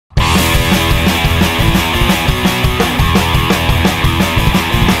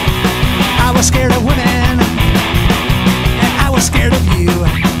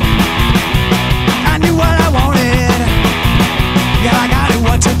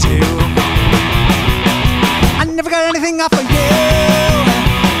anything off of you.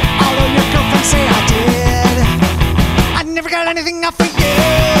 Although your girlfriend say I did. I never got anything off of you.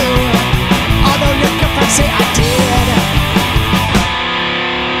 Although your girlfriend say I did.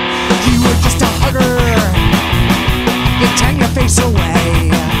 You were just a hugger. You turn your face away.